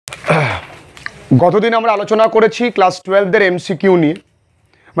গতদিন আমরা আলোচনা করেছি ক্লাস 12 এমসিকিউ নিয়ে,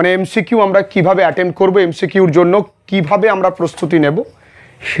 মানে এমসিকিউ আমরা কিভাবে অ্যাটেম্প করব, এমসিকিউর জন্য কিভাবে আমরা প্রস্তুতি নেব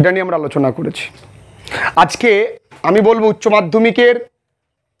সেটা নিয়ে আমরা আলোচনা করেছি। আজকে আমি বলবো উচ্চ মাধ্যমিকের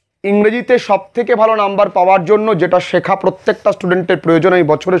ইংরেজিতে সবথেকে ভালো নাম্বার পাওয়ার জন্য যেটা শেখা প্রত্যেকটা স্টুডেন্টের প্রয়োজন, এই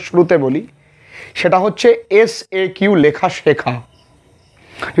বছরের শুরুতে বলি, সেটা হচ্ছে SAQ লেখা শেখা।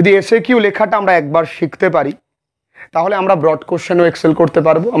 যদি SAQ লেখাটা আমরা একবার শিখতে পারি তাহলে আমরা ব্রড কোশ্চেনও এক্সেল করতে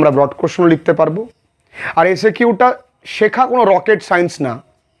পারবো, আমরা ব্রড কোশ্চেনও লিখতে পারবো। আর SAQটা শেখা কোনো রকেট সায়েন্স না,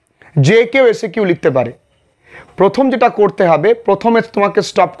 যে কেউ SAQ লিখতে পারে। প্রথম যেটা করতে হবে, প্রথমে তোমাকে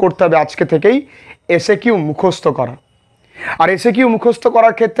স্টপ করতে হবে আজকে থেকেই SAQ মুখস্থ করা। আর SAQ মুখস্থ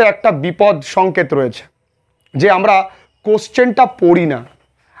করার ক্ষেত্রে একটা বিপদ সংকেত রয়েছে যে আমরা কোশ্চেনটা পড়ি না,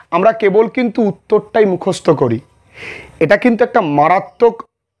 আমরা কেবল কিন্তু উত্তরটাই মুখস্থ করি। এটা কিন্তু একটা মারাত্মক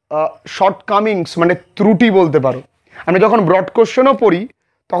শর্টকামিংস, মানে ত্রুটি বলতে পারো। আমি যখন ব্রড কোশ্চেনও পড়ি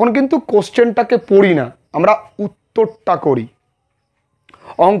তখন কিন্তু কোশ্চেনটাকে পড়ি না, আমরা উত্তরটা করি।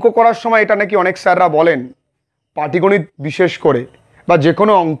 অঙ্ক করার সময় এটা নাকি অনেক স্যাররা বলেন, পাটিগণিত বিশেষ করে বা যে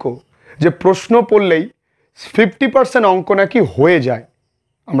কোনো অঙ্ক, যে প্রশ্ন পড়লেই 50% অঙ্ক নাকি হয়ে যায়।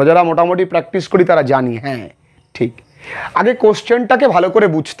 আমরা যারা মোটামুটি প্র্যাকটিস করি তারা জানি, হ্যাঁ ঠিক। আগে কোশ্চেনটাকে ভালো করে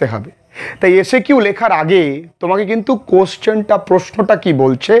বুঝতে হবে। তাই SAQ লেখার আগে তোমাকে কিন্তু কোশ্চেনটা, প্রশ্নটা কি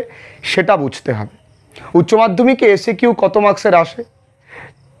বলছে সেটা বুঝতে হবে। উচ্চ মাধ্যমিকে SAQ কত মার্কসের আসে?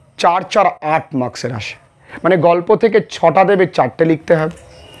 4 4 8 মার্কসের আসে। মানে গল্প থেকে 6টা দেবে, 4টে লিখতে হবে।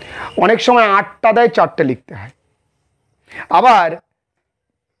 অনেক সময় 8টা দেয়, 4টে লিখতে হয়। আবার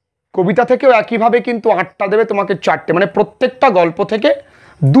কবিতা থেকেও একইভাবে কিন্তু 8টা দেবে, তোমাকে 4টে, মানে প্রত্যেকটা গল্প থেকে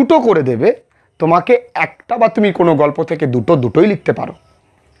 2টো করে দেবে, তোমাকে একটা, বা তুমি কোনো গল্প থেকে দুটোই লিখতে পারো।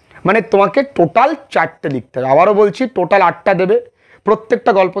 মানে তোমাকে টোটাল 4টে লিখতে হবে। আবারও বলছি, টোটাল 8টা দেবে,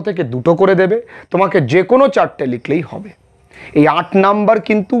 প্রত্যেকটা গল্প থেকে 2টো করে দেবে, তোমাকে যে কোনো 4টে লিখলেই হবে। এই 8 নাম্বার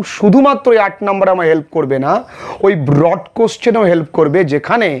কিন্তু শুধুমাত্র এই 8 নাম্বার আমার হেল্প করবে না, ওই ব্রড কোশ্চেনও হেল্প করবে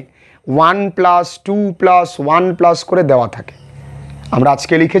যেখানে 1+2+1+ করে দেওয়া থাকে। আমরা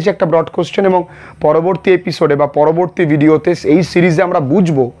আজকে লিখেছি একটা ব্রড কোশ্চেন, এবং পরবর্তী এপিসোডে বা পরবর্তী ভিডিওতে এই সিরিজে আমরা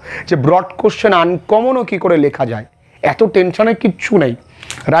বুঝবো যে ব্রড কোশ্চেন আনকমনও কী করে লেখা যায়। এত টেনশনের কিচ্ছু নেই,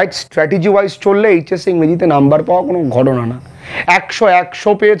 রাইট স্ট্র্যাটেজি ওয়াইজ চললে এইচএসসি ইংরেজিতে নাম্বার পাওয়া কোনো ঘটনা না।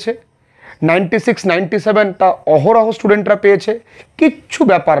 100 পেয়েছে, 96 97টা অহরহ স্টুডেন্টরা পেয়েছে, কিচ্ছু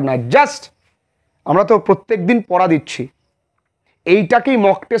ব্যাপার না। জাস্ট আমরা তো প্রত্যেক দিন পড়া দিচ্ছি, এইটাকেই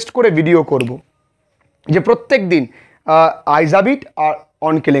মক টেস্ট করে ভিডিও করব, যে প্রত্যেক দিন আইজাবিট আর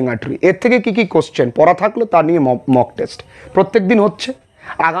অন কিলিং আ ট্রি, এর থেকে কী কী কোশ্চেন পড়া থাকলো তার নিয়ে মক টেস্ট প্রত্যেক দিন হচ্ছে,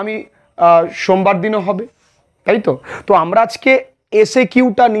 আগামী সোমবার দিনও হবে, তাই তো। তো আমরা আজকে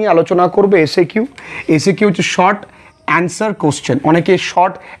SAQটা নিয়ে আলোচনা করবো। SAQ হচ্ছে শর্ট অ্যান্সার কোশ্চেন, অনেকে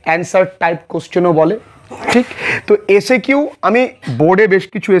শর্ট অ্যান্সার টাইপ কোশ্চেনও বলে, ঠিক। তো SAQ আমি বোর্ডে বেশ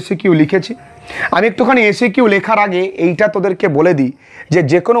কিছু SAQ লিখেছি। আমি একটুখানি SAQ লেখার আগে এইটা তোদেরকে বলে দিই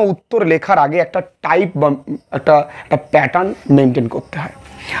যে কোনো উত্তর লেখার আগে একটা টাইপ বা একটা প্যাটার্ন মেনটেন করতে হয়।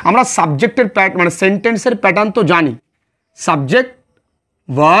 আমরা সাবজেক্টের মানে সেন্টেন্সের প্যাটার্ন তো জানি, সাবজেক্ট,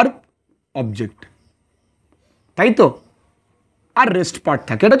 ভার্ব, অবজেক্ট, তাই তো, আর রেস্ট পার্ট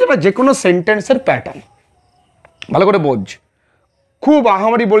থাকে। এটা যেটা যে কোনো সেন্টেন্সের প্যাটার্ন, ভালো করে বোঝ। খুব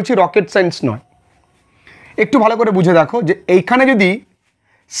আহামরি বলছি, রকেট সায়েন্স নয়, একটু ভালো করে বুঝে দেখো যে এইখানে যদি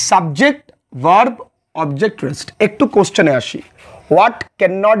সাবজেক্ট, ভার্ব, অবজেক্ট, রেস্ট, একটু কোশ্চেনে আসি। What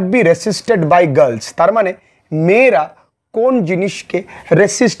can not be রেসিস্টেড by girls, তার মানে মেয়েরা কোন জিনিসকে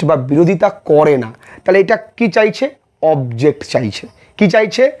রেসিস্ট বা বিরোধিতা করে না। তাহলে এটা কি চাইছে? অবজেক্ট চাইছে। কি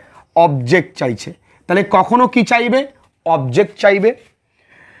চাইছে? অবজেক্ট চাইছে। তাহলে কখনো কি চাইবে? অবজেক্ট চাইবে।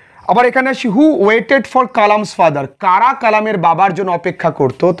 আবার এখানে আসি, হু ওয়েটেড ফর কালামস ফাদার, কারা কালামের বাবার জন্য অপেক্ষা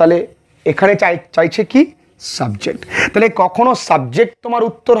করতো, তাহলে এখানে চাইছে কি? সাবজেক্ট। তাহলে কখনো সাবজেক্ট তোমার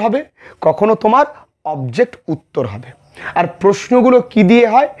উত্তর হবে, কখনো তোমার অবজেক্ট উত্তর হবে। আর প্রশ্নগুলো কি দিয়ে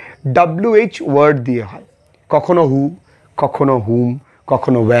হয়? WH ওয়ার্ড দিয়ে হয়। কখনো হু, কখনো হুম,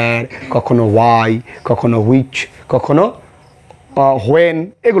 কখনো ওয়্যার, কখনো ওয়াই, কখনো হুইচ, কখনো হোয়েন,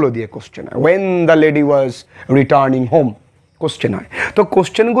 এগুলো দিয়ে কোশ্চেন হয়। When the lady was returning home question হয়। তো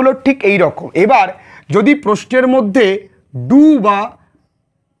কোশ্চেনগুলো ঠিক এই রকম। এবার যদি প্রশ্নের মধ্যে ডু বা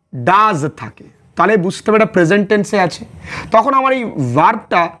ডাজ থাকে তাহলে বুঝতে হবে এটা প্রেজেন্ট টেন্সে আছে। তখন আমার এই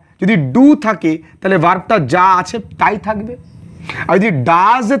ভার্বটা যদি ডু থাকে তাহলে ভার্বটা যা আছে তাই থাকবে, আর যদি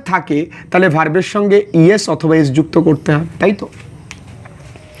ডাজ থাকে তাহলে ভার্বের সঙ্গে ইএস অথবা এস যুক্ত করতে হবে, তাই তো।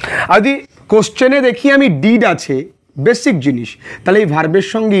 আর যদি কোশ্চেনে দেখি আমি ডিড আছে, বেসিক জিনিস, তাহলে এই ভার্বের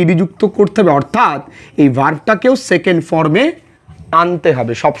সঙ্গে ইডি যুক্ত করতে হবে, অর্থাৎ এই ভার্বটাকেও সেকেন্ড ফর্মে আনতে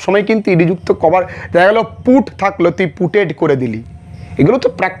হবে। সবসময় কিন্তু ইডি যুক্ত কভার, দেখা গেল পুট থাকলো, তুই পুটেড করে দিলি, এগুলো তো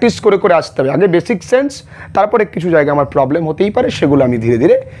প্র্যাকটিস করে করে আসতে হবে। আগে বেসিক সেন্স, তারপরে কিছু জায়গায় আমার প্রবলেম হতেই পারে, সেগুলো আমি ধীরে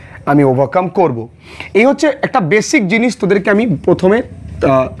ধীরে আমি ওভারকাম করব। এই হচ্ছে একটা বেসিক জিনিস তোদেরকে আমি প্রথমে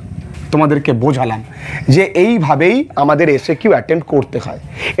তোমাদেরকে বোঝালাম যে এইভাবেই আমাদের SAQ অ্যাটেম্প্ট করতে হয়।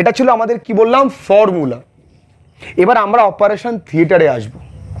 এটা ছিল আমাদের কি বললাম ফর্মুলা। এবার আমরা অপারেশন থিয়েটারে আসব,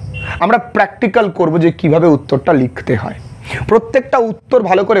 আমরা প্র্যাকটিক্যাল করব যে কিভাবে উত্তরটা লিখতে হয়। প্রত্যেকটা উত্তর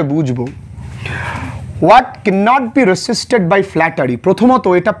ভালো করে বুঝবো। What can not be রেসিস্টেড by flattery, প্রথমত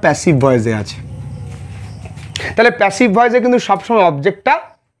এটা প্যাসিভ ভয়েসে আছে, তাহলে প্যাসিভ ভয়েসে কিন্তু সবসময় অবজেক্টটা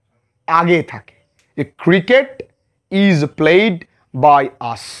আগে থাকে, যে cricket is played by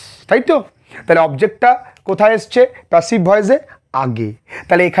us, তাই তো? তাহলে অবজেক্টটা কোথায় এসছে? প্যাসিভ ভয়েসে আগে।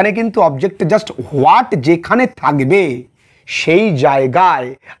 তাহলে এখানে কিন্তু অবজেক্টে জাস্ট হোয়াট যেখানে থাকবে সেই জায়গায়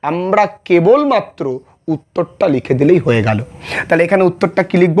আমরা কেবলমাত্র উত্তরটা লিখে দিলেই হয়ে গেল। তাহলে এখানে উত্তরটা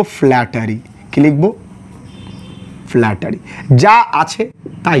কি লিখবো? ফ্ল্যাটারি। কি লিখবো? ফ্ল্যাটারি। যা আছে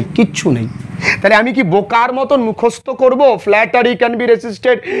তাই, কিচ্ছু নেই। তাহলে আমি কি বোকার মতন মুখস্থ করব flattery can be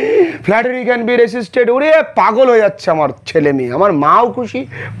রেসিস্টেড, flattery can be রেসিস্টেড? ওরে পাগল হয়ে যাচ্ছে আমার ছেলে মেয়ে, আমার মাও খুশি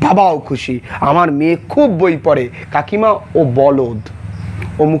বাবাও খুশি, আমার মেয়ে খুব বই পড়ে, কাকিমা ও বলদ,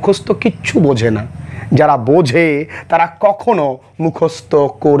 ও মুখস্থ কিচ্ছু বোঝে না। যারা বোঝে তারা কখনো মুখস্থ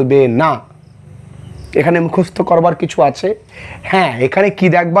করবে না। এখানে মুখস্থ করবার কিছু আছে? হ্যাঁ, এখানে কি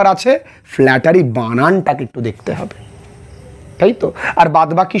দেখবার আছে? ফ্ল্যাটারি বানানটাকে একটু দেখতে হবে, তাই তো? আর বাদ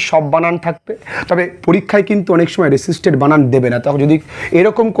বাকি সব বানান থাকবে। তবে পরীক্ষায় কিন্তু অনেক সময় রেসিস্টেড বানান দেবে না। তখন যদি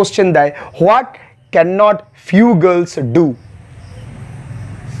এরকম কোশ্চেন দেয়, what can not few girls do,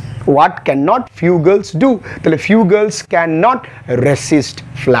 what can not few girls do, তাহলে few girls can not racist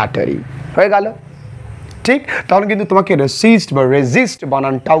flattery, হয়ে গেল। ঠিক, তখন কিন্তু তোমাকে রেসিস্ট বা রেজিস্ট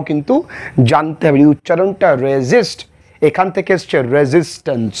বানানটাও কিন্তু জানতে হবে। উচ্চারণটা রেজিস্ট, এখান থেকে এসছে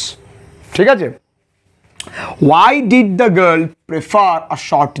রেজিস্ট্যান্স, ঠিক আছে? Why did the girl prefer a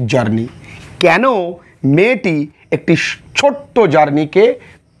short journey? কেন মেয়েটি একটি ছোট্ট জার্নিকে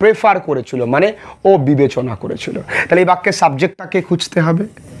প্রেফার করেছিল, মানে ও বিবেচনা করেছিল। তাহলে এই বাক্যের সাবজেক্টটাকে খুঁজতে হবে,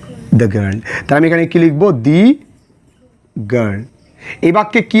 দ্য গার্ল। তাহলে আমি এখানে কি লিখবো? The girl. এই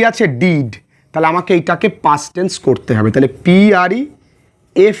বাক্যে কি আছে? ডিড। তাহলে আমাকে এইটাকে পাস্ট টেন্স করতে হবে। তাহলে PREFERRED,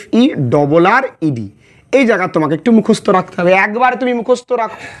 এই জায়গা তোমাকে একটু মুখস্থ রাখতে হবে। একবার তুমি মুখস্থ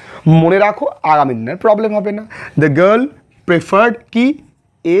রাখো, মনে রাখো, আগামী দিনের প্রবলেম হবে না। দ্য গার্ল প্রেফার্ড কি?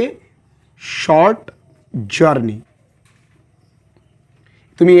 A short journey.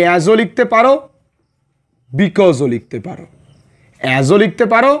 তুমি অ্যাজও লিখতে পারো, বিকজও লিখতে পারো, অ্যাজও লিখতে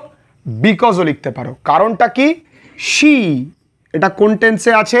পারো, বিকজও লিখতে পারো। কারণটা কি? শি, এটা কোন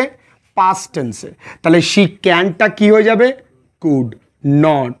টেন্সে আছে? পাস্ট টেন্সে। তাহলে শি ক্যানটা কি হয়ে যাবে? Could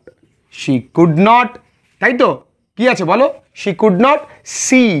not, she could not, তাই তো? কি আছে বলো? She could not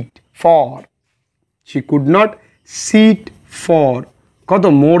seat for, she could not seat for কত?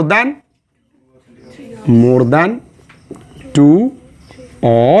 মোর দ্যান 2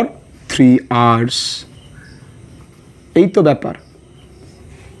 or 3 hours, এই তো ব্যাপার।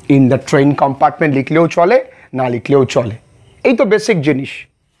 ইন দ্য ট্রেন কম্পার্টমেন্ট লিখলেও চলে, না লিখলেও চলে, এই তো বেসিক জিনিস।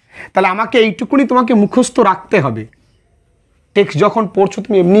 তাহলে আমাকে এইটুকুনি তোমাকে মুখস্থ রাখতে হবে। টেক্সট যখন পড়ছো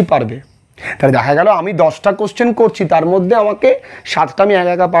তুমি এমনি পারবে। তাহলে দেখা গেল আমি 10টা কোশ্চেন করছি, তার মধ্যে আমাকে 7টা আমি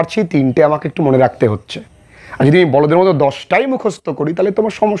একা পারছি, 3টে আমাকে একটু মনে রাখতে হচ্ছে। আর যদি আমি বলদের মতো 10টাই মুখস্থ করি তাহলে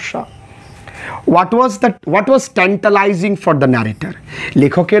তোমার সমস্যা। What was ট্যান্টালাইজিং for the narrator?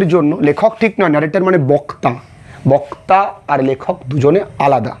 লেখকের জন্য, লেখক ঠিক নয়, ন্যারেটার মানে বক্তা, বক্তা আর লেখক দুজনে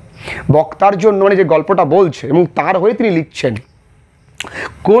আলাদা। বক্তার জন্য মানে যে গল্পটা বলছে এবং তার হয়ে তিনি লিখছেন,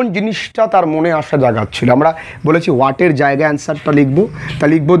 কোন জিনিসটা তার মনে আসা জাগাচ্ছিল। আমরা বলেছি হোয়াটের জায়গায় অ্যান্সারটা লিখবো। তা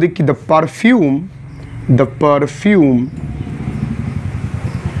লিখবো দেখি the perfume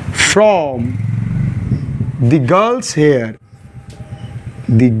from the girls hair,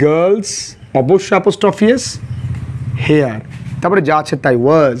 the girls অবশ্যই অ্যাপোস্ট্রফিয়াস হেয়ার, তারপরে যা আছে তাই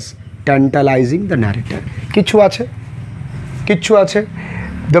ওয়াজ ট্যান্টালাইজিং দ্য ন্যারেটার। কিছু আছে, কিচ্ছু আছে।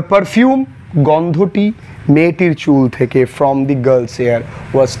 দ্য পারফিউম গন্ধটি মেয়েটির চুল থেকে, from the girls hair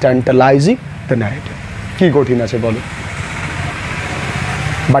was ট্যান্টালাইজিং the narrator. কি কঠিন আছে বলো?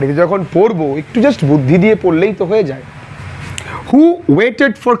 বাড়িতে যখন পড়বো একটু জাস্ট বুদ্ধি দিয়ে পড়লেই তো হয়ে যায়। হু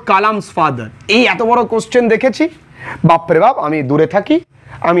ওয়েটেড ফর কালামস ফাদার, এই এত বড় কোশ্চেন দেখেছি, বাপরে বাপ, আমি দূরে থাকি,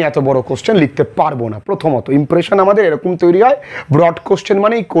 আমি এত বড় কোশ্চেন লিখতে পারবো না। প্রথমত ইমপ্রেশন আমাদের এরকম তৈরি হয়, ব্রড কোশ্চেন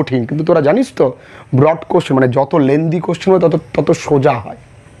মানেই কঠিন। কিন্তু তোরা জানিস তো ব্রড কোশ্চেন মানে যত লেন্দি কোশ্চেন হয় তত সোজা হয়।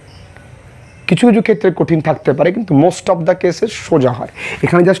 কিছু কিছু ক্ষেত্রে কঠিন থাকতে পারে, কিন্তু মোস্ট অফ দ্য কেসেস সোজা হয়।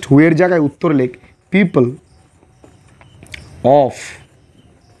 এখানে জাস্ট হুয়ের জায়গায় উত্তর লেখ, পিপল অফ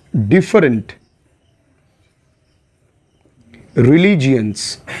ডিফারেন্ট রিলিজিয়ান্স,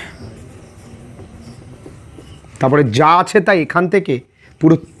 তারপরে যা আছে তাই এখান থেকে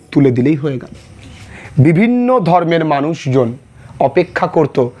পুরো তুলে দিলেই হয়ে গেল। বিভিন্ন ধর্মের মানুষজন অপেক্ষা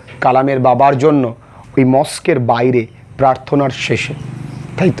করত কালামের বাবার জন্য ওই মস্কের বাইরে প্রার্থনার শেষে।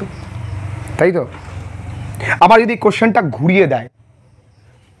 তাই তো, তাই তো। আবার যদি কোশ্চেনটা ঘুরিয়ে দেয়,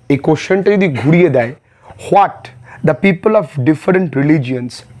 এই কোশ্চেনটা যদি ঘুরিয়ে দেয়, what the people of different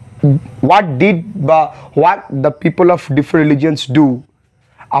religions, what the people of different religions do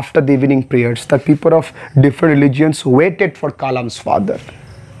after the evening prayers? The people of different religions waited for Kalam's father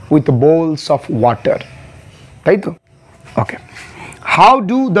with bowls of water. তাই তো? Okay. How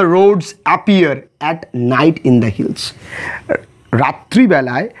do the roads appear at night in the hills?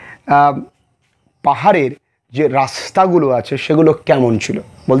 রাত্রিবেলায় পাহাড়ের যে রাস্তাগুলো আছে সেগুলো কেমন ছিল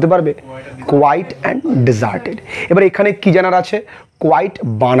বলতে পারবে? Quite and deserted. এবার এখানে কি জানার আছে? কোয়াইট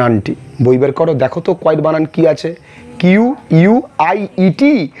বানানটি বই বের করো, দেখো তো কোয়াইট বানান কি আছে। QUIET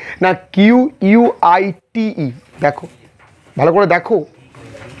না QUITE? দেখো, ভালো করে দেখো,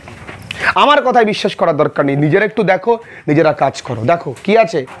 আমার কথায় বিশ্বাস করার দরকার নেই, নিজেরা একটু দেখো, নিজেরা কাজ করো। দেখো কি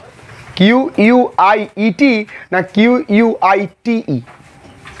আছে, QUIET না QUITE?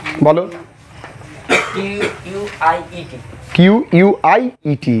 বলো।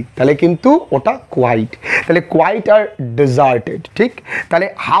 QUIET, তাহলে কিন্তু ওটা কোয়াইট। তাহলে কোয়াইট আর ডেজার্টেড, ঠিক? তাহলে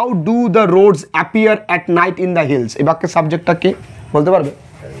how do the roads appear at night in the hills, এই বাক্যের সাবজেক্টটা কি বলতে পারবে?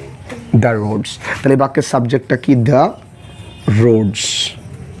 The roads. তাহলে এই বাক্যের সাবজেক্টটা কি? The roads.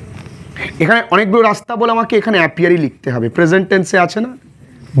 এখানে অনেকগুলো রাস্তা বলে আমাকে এখানে অ্যাপিয়ারই লিখতে হবে। প্রেজেন্ট টেন্সে আছে না,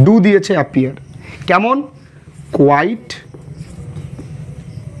 ডু দিয়েছে, অ্যাপিয়ার কেমন? Quite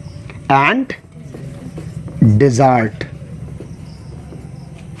and dessert,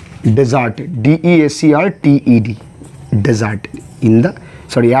 deserted, DESERTED, deserted in the,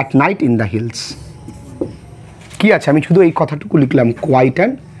 sorry, at night in the hills. কি আছে? আমি শুধু এই কথাটুকু লিখলাম, কোয়াইট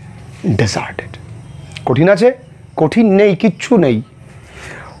অ্যান্ড ডেজার্টেড। কঠিন আছে? কঠিন নেই, কিচ্ছু নেই।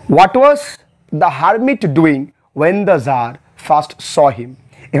 What was the hermit doing when the jar first স হিম?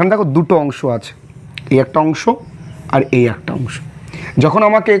 এখানে দেখো দুটো অংশ আছে, এই একটা অংশ আর এই একটা অংশ। যখন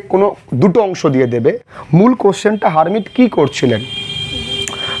আমাকে কোনো দুটো অংশ দিয়ে দেবে, মূল কোশ্চেনটা হারমিট কি করছিলেন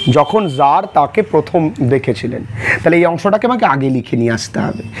যখন জার তাকে প্রথম দেখেছিলেন, তাহলে এই অংশটাকে আমাকে আগে লিখে নিয়ে আসতে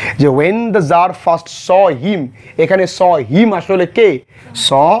হবে যে ওয়েন দ্য জার ফার্স্ট স হিম। এখানে স হিম আসলে কে? স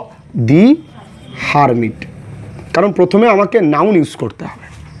দি হারমিট, কারণ প্রথমে আমাকে নাউন ইউজ করতে হবে।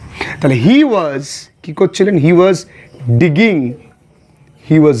 তাহলে হি ওয়াজ কি করছিলেন? হি ওয়াজ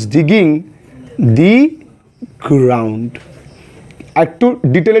ডিগিং দি গ্রাউন্ড। একটু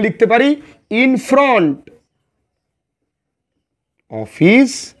ডিটেলে লিখতে পারি, ইন ফ্রন্ট অফ হিজ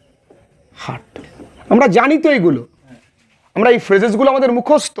হাট। আমরা জানি তো এইগুলো, আমরা এই ফ্রেজেসগুলো আমাদের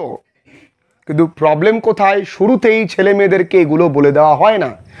মুখস্থ, কিন্তু প্রবলেম কোথায়? শুরুতেই ছেলে মেয়েদেরকে এগুলো বলে দেওয়া হয় না।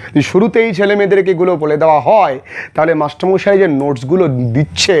 যদি শুরুতেই ছেলে মেয়েদেরকে এগুলো বলে দেওয়া হয়, তাহলে মাস্টারমশাই যে নোটসগুলো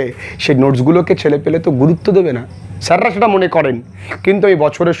দিচ্ছে সেই নোটসগুলোকে ছেলে পেলে তো গুরুত্ব দেবে না। স্যাররা সেটা মনে করেন, কিন্তু এই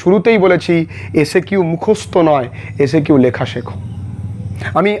বছরের শুরুতেই বলেছি SAQ মুখস্থ নয়, SAQ লেখা শেখো।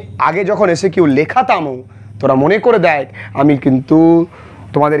 আমি আগে যখন SAQ লেখাতামও, তোরা মনে করে দেখ, আমি কিন্তু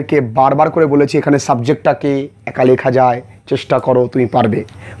তোমাদেরকে বারবার করে বলেছি এখানে সাবজেক্টটাকে একা লেখা যায়, চেষ্টা করো, তুমি পারবে।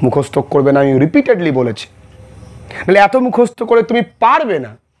 মুখস্থ করবে না, আমি রিপিটেডলি বলেছি। নাহলে এত মুখস্থ করে তুমি পারবে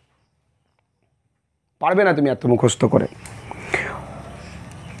না, তুমি এত মুখস্থ করে।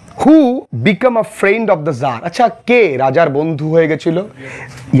 হু become a friend of the jar? আচ্ছা, কে রাজার বন্ধু হয়ে গেছিল?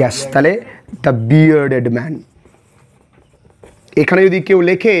 ইয়াস, তাহলে দ্য বিয়ার্ডেড ম্যান। এখানে যদি কেউ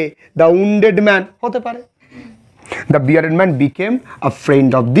লেখে দ্য উন্ডেড ম্যান, হতে পারে। The bearded man became a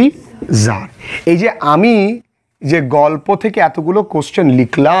friend of the jar. এই যে আমি যে গল্প থেকে এতগুলো কোশ্চেন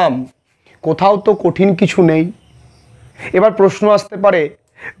লিখলাম, কোথাও তো কঠিন কিছু নেই। এবার প্রশ্ন আসতে পারে,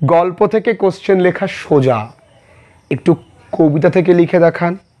 গল্প থেকে কোশ্চেন লেখা সোজা, একটু কবিতা থেকে লিখে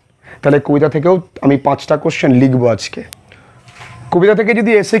দেখান। তাহলে কবিতা থেকেও আমি 5টা কোশ্চেন লিখবো আজকে। কবিতা থেকে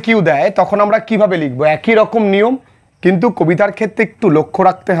যদি SAQ দেয়, তখন আমরা কিভাবে লিখবো? একই রকম নিয়ম, কিন্তু কবিতার ক্ষেত্রে একটু লক্ষ্য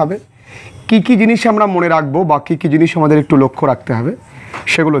রাখতে হবে। কি কি জিনিস আমরা মনে রাখবো বা কী কী জিনিস আমাদের একটু লক্ষ্য রাখতে হবে,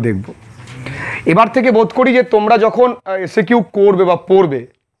 সেগুলো দেখব। এবার থেকে বোধ করি যে তোমরা যখন SAQ করবে বা পড়বে,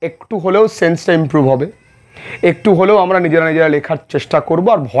 একটু হলেও সেন্সটা ইমপ্রুভ হবে, একটু হলেও আমরা নিজেরা লেখার চেষ্টা করব,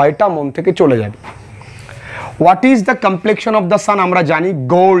 আর ভয়টা মন থেকে চলে যাবে। What is the complexion of the sun? আমরা জানি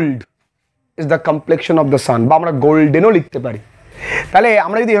gold is the complexion of the sun, বা আমরা গোল্ডেনও লিখতে পারি। তাহলে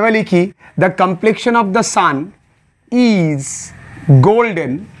আমরা যদি এভাবে লিখি, the complexion of the sun is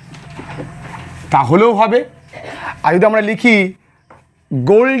golden, তাহলেও হবে। আর যদি আমরা লিখি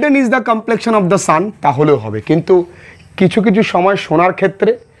golden is the complexion of the sun, তাহলেও হবে। কিন্তু কিছু কিছু সময় শোনার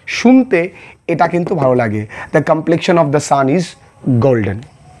ক্ষেত্রে, শুনতে এটা কিন্তু ভালো লাগে, the complexion of the sun is golden.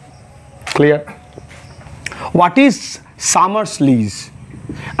 Clear? What is Summers lease?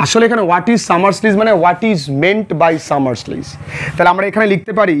 আসলে এখানে হোয়াট ইজ সামার স্লিজ মানে what is meant by summer স্লিজ। তাহলে আমরা এখানে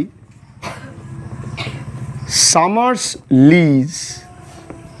লিখতে পারি সামার্স লিজ,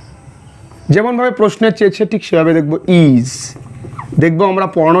 যেমনভাবে প্রশ্নে চেয়েছে ঠিক সেভাবে দেখবো ইজ, দেখবো আমরা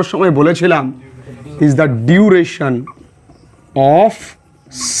পড়ানোর সময় বলেছিলাম is the duration of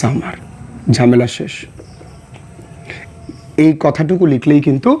summer, ঝামেলা শেষ। এই কথাটুকু লিখলেই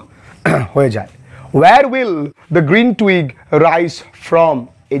কিন্তু হয়ে যায়। Wire will the green twig rise from,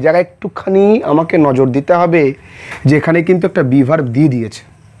 এই জায়গায় একটুখানি আমাকে নজর দিতে হবে যে এখানে কিন্তু একটা বি ভার্ব দিয়ে দিয়েছে,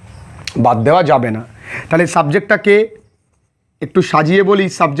 বাদ দেওয়া যাবে না। তাহলে সাবজেক্টটাকে একটু সাজিয়ে বলি,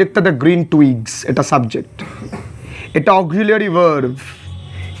 সাবজেক্টটা দ্য গ্রিন টুইগস, এটা সাবজেক্ট, এটা অক্সিলিয়ারি ভার্ব,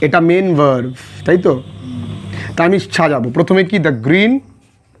 এটা মেন ভার্ব, তাই তো? তা আমি সাজাবো প্রথমে কি the green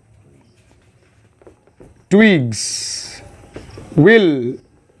টুইগস will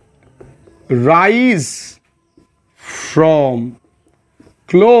rise from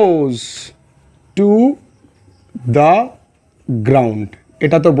close to the ground,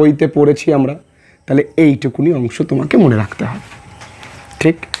 এটা তো বইতে পড়েছি আমরা, তাহলে এইটুকুনি অংশ তোমাকে মনে রাখতে হবে,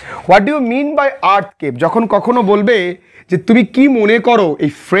 ঠিক? What do you mean by earth Cape, যখন কখনো বলবে যে তুমি কি মনে করো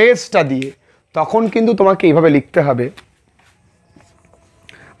এই ফ্রেজটা দিয়ে, তখন কিন্তু তোমাকে এইভাবে লিখতে হবে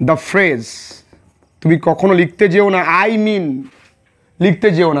দ্য ফ্রেজ। তুমি কখনো লিখতে যেও না আই মিন, লিখতে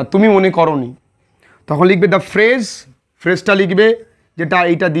যেও না তুমি মনে করোনি, তখন লিখবে দ্য ফ্রেজ, ফ্রেজটা লিখবে যেটা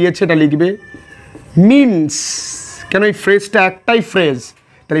এইটা দিয়েছে এটা লিখবে মিনস, কেন এই ফ্রেজটা একটাই ফ্রেজ,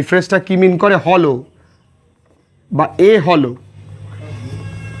 তাহলে এই ফ্রেজটা কি মিন করে, হলো বা এ হলো,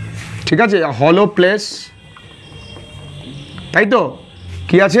 ঠিক আছে? হলো প্লেস, তাই তো?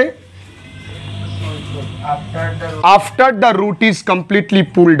 কি আছে? After the root is completely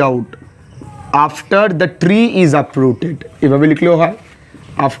pulled out, after the tree is uprooted, এভাবে লিখলেও হয়,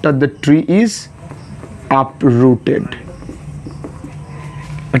 after the tree is uprooted,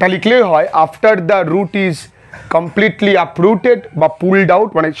 এটা লিখলেও হয়। After the root is completely uprooted বা পুলড আউট,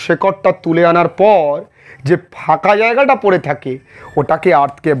 মানে শেকড়টা তুলে আনার পর যে ফাঁকা জায়গাটা পড়ে থাকে ওটাকে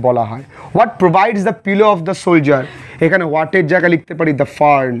আর্থকে বলা হয়। What provides the pillow of the soldier, এখানে হোয়াটের জায়গায় লিখতে পারি দ্য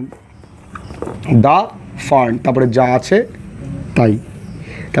ফার্ন, দ্য ফার্ন, তারপরে যা আছে তাই।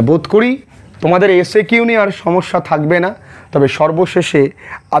 তা বোধ করি তোমাদের SAQ নিয়ে আর সমস্যা থাকবে না। তবে সর্বশেষে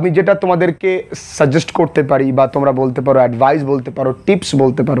আমি যেটা তোমাদেরকে সাজেস্ট করতে পারি বা তোমরা বলতে পারো, অ্যাডভাইস বলতে পারো, টিপস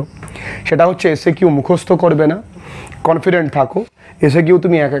বলতে পারো, সেটা হচ্ছে SAQ মুখস্থ করবে না, কনফিডেন্ট থাকো। SAQ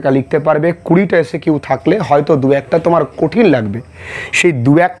তুমি একা একা লিখতে পারবে। 20টা SAQ থাকলে হয়তো দু একটা তোমার কঠিন লাগবে, সেই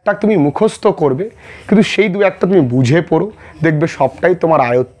দু একটা তুমি মুখস্থ করবে, কিন্তু সেই দু একটা তুমি বুঝে পড়ো, দেখবে সবটাই তোমার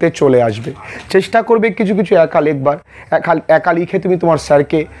আয়ত্তে চলে আসবে। চেষ্টা করবে কিছু কিছু একা লিখবার, একা লিখে তুমি তোমার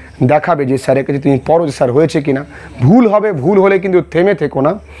স্যারকে দেখাবে যে স্যারের কাছে তুমি পড়ো যে স্যার হয়েছে কিনা। ভুল হবে, ভুল হলে কিন্তু থেমে থেকো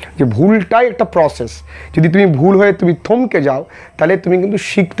না, যে ভুলটাই একটা প্রসেস। যদি তুমি ভুল হয়ে তুমি থমকে যাও তাহলে তুমি কিন্তু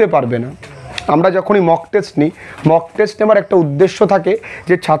শিখতে পারবে না। আমরা যখনই মক টেস্ট নিই, মক টেস্ট নেওয়ার একটা উদ্দেশ্য থাকে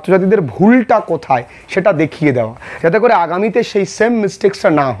যে ছাত্রছাত্রীদের ভুলটা কোথায় সেটা দেখিয়ে দেওয়া, যাতে করে আগামীতে সেই সেম মিস্টেক্সটা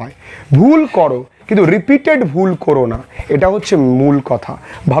না হয়। ভুল করো কিন্তু রিপিটেড ভুল করো না, এটা হচ্ছে মূল কথা।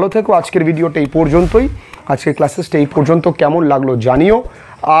 ভালো থেকো। আজকের ভিডিওটা এই পর্যন্তই, আজকের ক্লাসেসটা এই পর্যন্ত। কেমন লাগলো জানিও,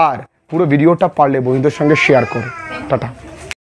 আর পুরো ভিডিওটা পারলে বন্ধুদের সঙ্গে শেয়ার করো। টাটা।